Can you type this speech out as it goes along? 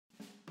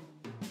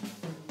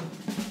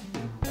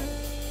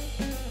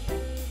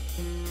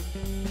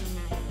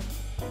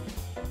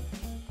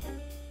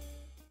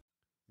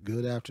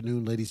Good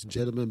afternoon, ladies and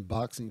gentlemen,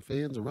 boxing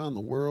fans around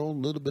the world. A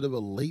little bit of a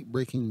late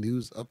breaking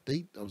news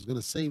update. I was going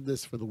to save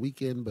this for the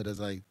weekend, but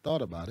as I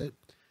thought about it,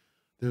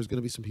 there's going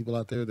to be some people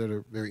out there that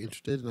are very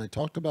interested. And I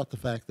talked about the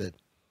fact that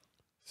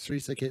Sri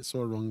Seket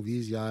Sorong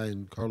Vizia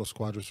and Carlos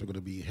Cuadras are going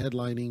to be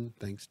headlining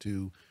thanks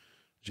to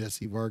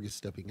Jesse Vargas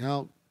stepping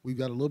out. We've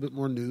got a little bit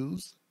more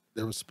news.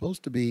 There was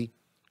supposed to be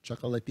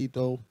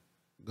Chocolatito,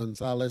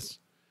 Gonzalez,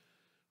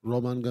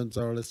 Roman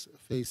Gonzalez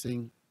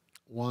facing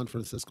Juan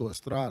Francisco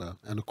Estrada,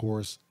 and of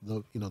course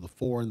the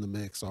four in the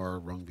mix are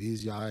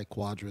Rungvisai,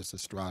 Cuadras,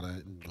 Estrada,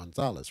 and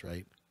Gonzalez.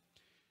 Right?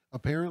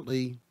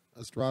 Apparently,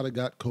 Estrada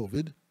got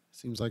COVID.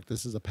 Seems like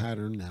this is a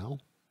pattern now,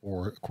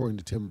 or according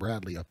to Tim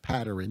Bradley, a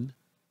pattern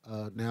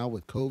now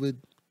with COVID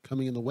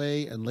coming in the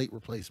way and late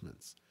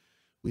replacements.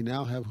 We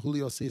now have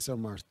Julio Cesar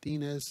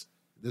Martinez.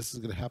 This is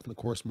going to happen, of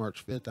course,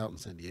 March 5th out in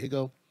San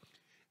Diego.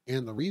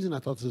 And the reason I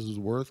thought this was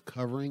worth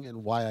covering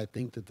and why I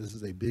think that this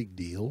is a big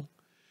deal,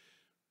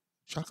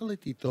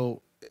 Chocolatito,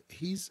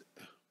 he's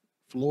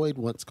Floyd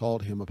once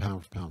called him a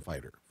pound for pound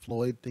fighter.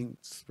 Floyd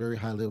thinks very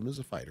highly of him as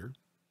a fighter.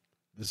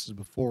 This is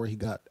before he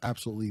got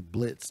absolutely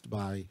blitzed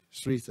by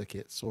Sri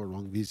Sakit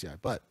Sorong Vizia.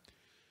 But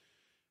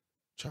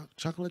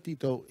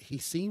Chocolatito, he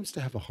seems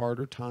to have a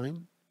harder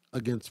time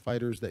against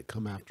fighters that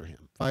come after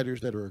him, fighters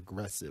that are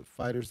aggressive,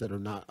 fighters that are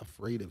not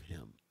afraid of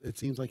him. It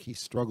seems like he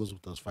struggles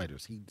with those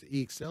fighters.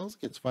 He excels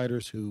against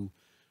fighters who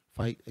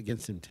fight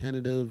against him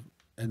tentative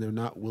and they're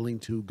not willing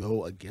to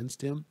go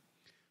against him.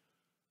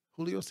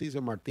 Julio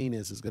Cesar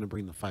Martinez is going to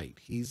bring the fight.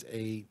 He's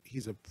a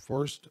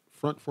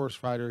front force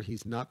fighter.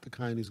 He's not the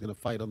kind who's going to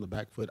fight on the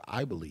back foot,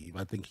 I believe.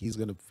 I think he's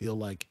going to feel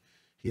like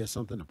he has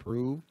something to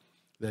prove,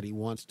 that he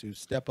wants to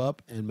step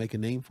up and make a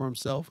name for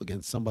himself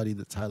against somebody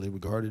that's highly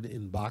regarded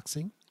in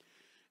boxing.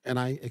 And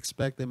I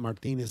expect that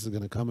Martinez is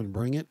going to come and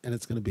bring it, and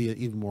it's going to be an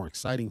even more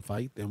exciting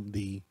fight than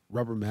the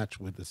rubber match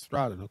with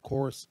Estrada. And of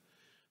course,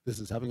 this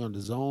is happening on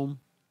the zone.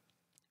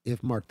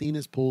 If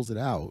Martinez pulls it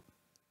out,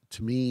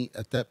 to me,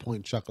 at that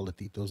point,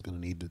 Chocolatito is going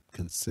to need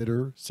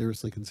to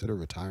seriously consider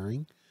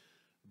retiring,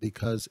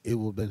 because it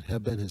will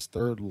have been his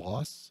third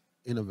loss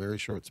in a very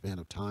short span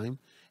of time.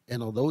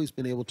 And although he's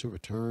been able to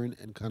return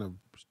and kind of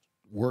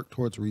work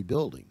towards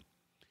rebuilding,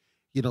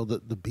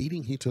 the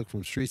beating he took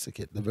from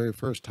Strisaket the very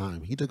first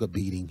time, he took a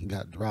beating. He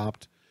got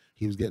dropped.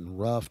 He was getting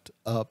roughed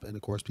up. And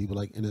of course, people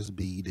like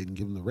NSB didn't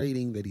give him the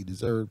rating that he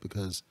deserved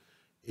because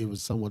it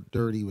was somewhat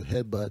dirty with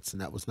headbutts, and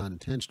that was not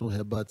intentional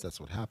headbutts. That's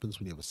what happens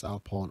when you have a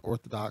southpaw and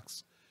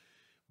orthodox.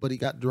 But he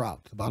got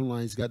dropped. The bottom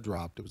line is he got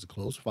dropped. It was a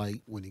close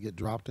fight. When you get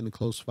dropped in a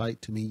close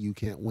fight, to me, you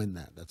can't win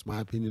that. That's my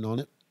opinion on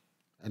it,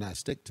 and I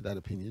stick to that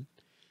opinion.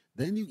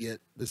 Then you get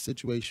the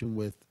situation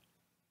with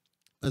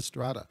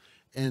Estrada,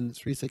 and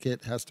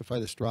Srisaket has to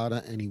fight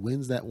Estrada, and he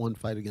wins that one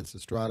fight against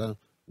Estrada.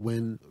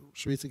 When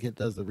Srisaket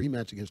does the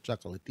rematch against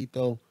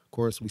Chocolatito, of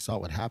course, we saw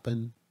what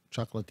happened.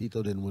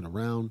 Chocolatito didn't win a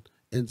round,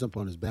 ends up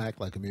on his back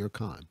like Amir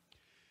Khan.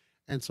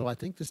 And so I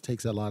think this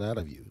takes a lot out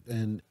of you.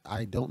 And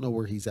I don't know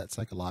where he's at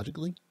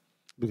psychologically,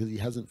 because he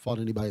hasn't fought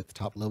anybody at the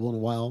top level in a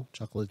while,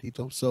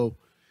 Chocolatito. So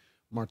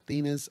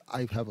Martinez,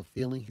 I have a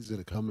feeling he's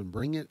going to come and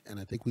bring it. And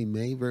I think we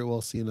may very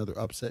well see another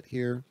upset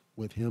here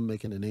with him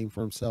making a name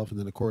for himself. And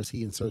then, of course,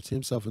 he inserts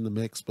himself in the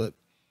mix. But,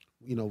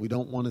 we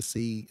don't want to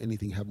see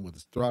anything happen with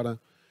Estrada.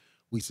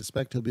 We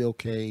suspect he'll be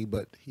okay,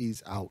 but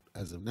he's out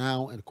as of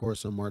now. And, of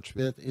course, on March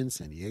 5th in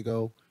San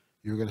Diego,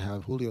 you're going to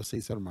have Julio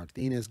Cesar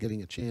Martinez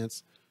getting a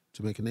chance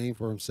to make a name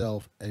for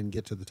himself and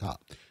get to the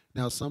top.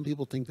 Now, some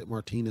people think that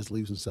Martinez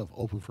leaves himself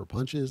open for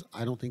punches.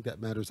 I don't think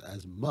that matters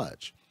as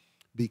much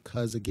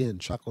because, again,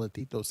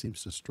 Chocolatito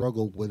seems to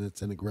struggle when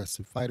it's an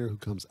aggressive fighter who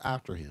comes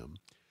after him.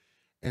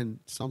 And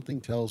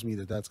something tells me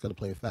that that's going to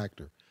play a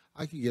factor.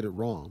 I could get it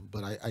wrong,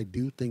 but I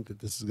do think that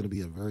this is going to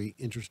be a very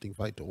interesting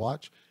fight to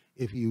watch.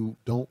 If you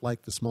don't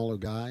like the smaller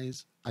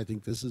guys, I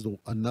think this is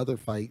another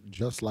fight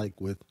just like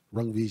with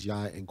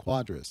Rungvisai and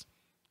Cuadras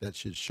that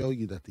should show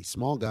you that the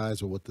small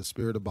guys are what the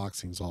spirit of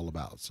boxing is all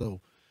about. So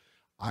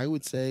I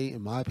would say,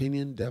 in my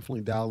opinion,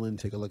 definitely dial in,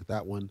 take a look at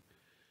that one,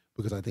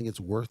 because I think it's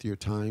worth your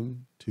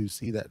time to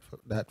see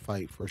that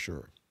fight for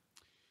sure.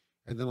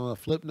 And then on a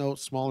flip note,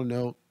 smaller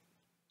note,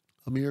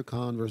 Amir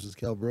Khan versus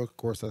Kell Brook. Of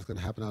course, that's going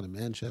to happen out in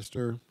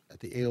Manchester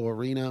at the AO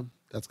Arena.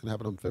 That's going to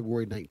happen on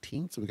February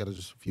 19th. So we got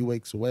just a few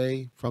weeks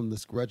away from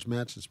this grudge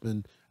match that's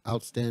been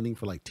outstanding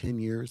for like 10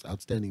 years.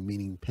 Outstanding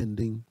meaning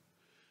pending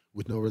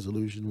with no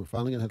resolution. We're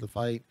finally going to have the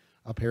fight.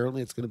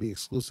 Apparently, it's going to be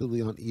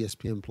exclusively on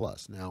ESPN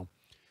Plus. Now,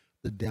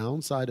 the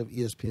downside of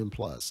ESPN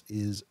Plus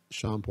is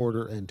Sean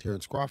Porter and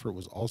Terrence Crawford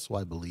was also,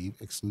 I believe,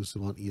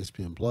 exclusive on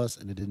ESPN Plus,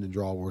 and it didn't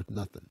draw worth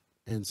nothing.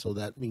 And so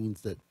that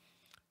means that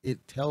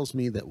it tells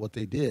me that what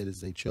they did is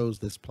they chose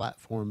this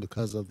platform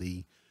because of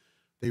they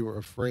were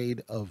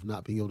afraid of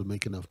not being able to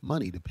make enough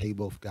money to pay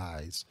both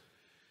guys.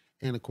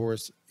 And of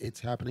course, it's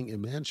happening in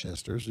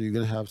Manchester, so you're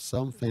going to have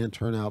some fan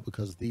turnout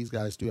because these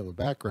guys do have a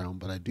background.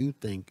 But I do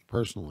think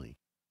personally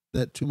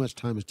that too much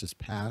time has just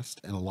passed,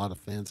 and a lot of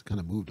fans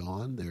kind of moved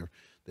on.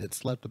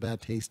 That left a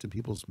bad taste in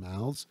people's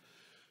mouths.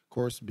 Of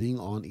course, being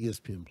on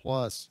ESPN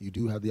Plus, you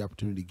do have the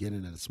opportunity to get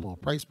in at a small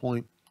price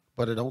point.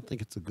 but I don't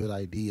think it's a good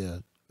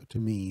idea to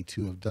me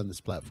to have done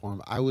this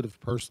platform. I would have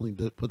personally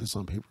put this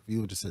on pay-per-view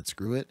and just said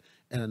screw it.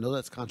 And I know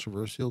that's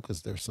controversial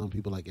because there's some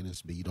people like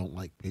NSB don't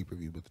like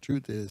pay-per-view, but the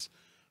truth is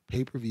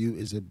pay-per-view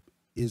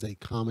is a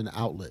common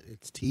outlet.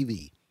 It's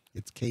TV,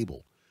 it's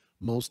cable.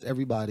 Most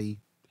everybody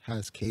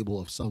has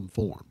cable of some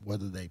form.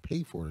 Whether they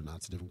pay for it or not,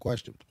 it's a different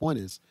question. But the point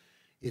is,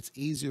 it's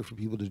easier for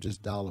people to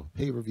just dial up a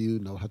pay-per-view.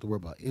 Don't have to worry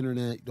about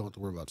internet. Don't have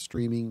to worry about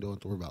streaming. Don't have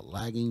to worry about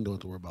lagging. Don't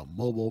have to worry about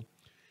mobile.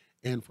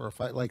 And for a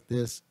fight like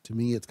this, to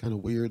me, it's kind of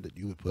weird that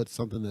you would put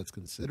something that's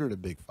considered a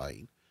big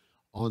fight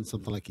on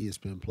something like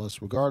ESPN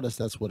Plus. Regardless,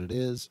 that's what it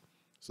is.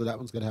 So that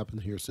one's going to happen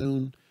here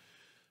soon.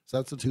 So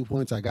that's the 2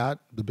 points I got.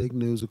 The big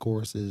news, of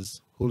course, is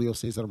Julio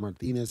Cesar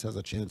Martinez has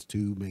a chance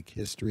to make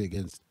history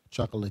against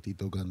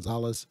Chocolatito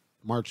Gonzalez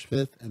March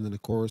 5th. And then,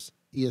 of course,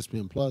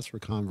 ESPN Plus for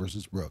Khan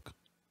versus Brook.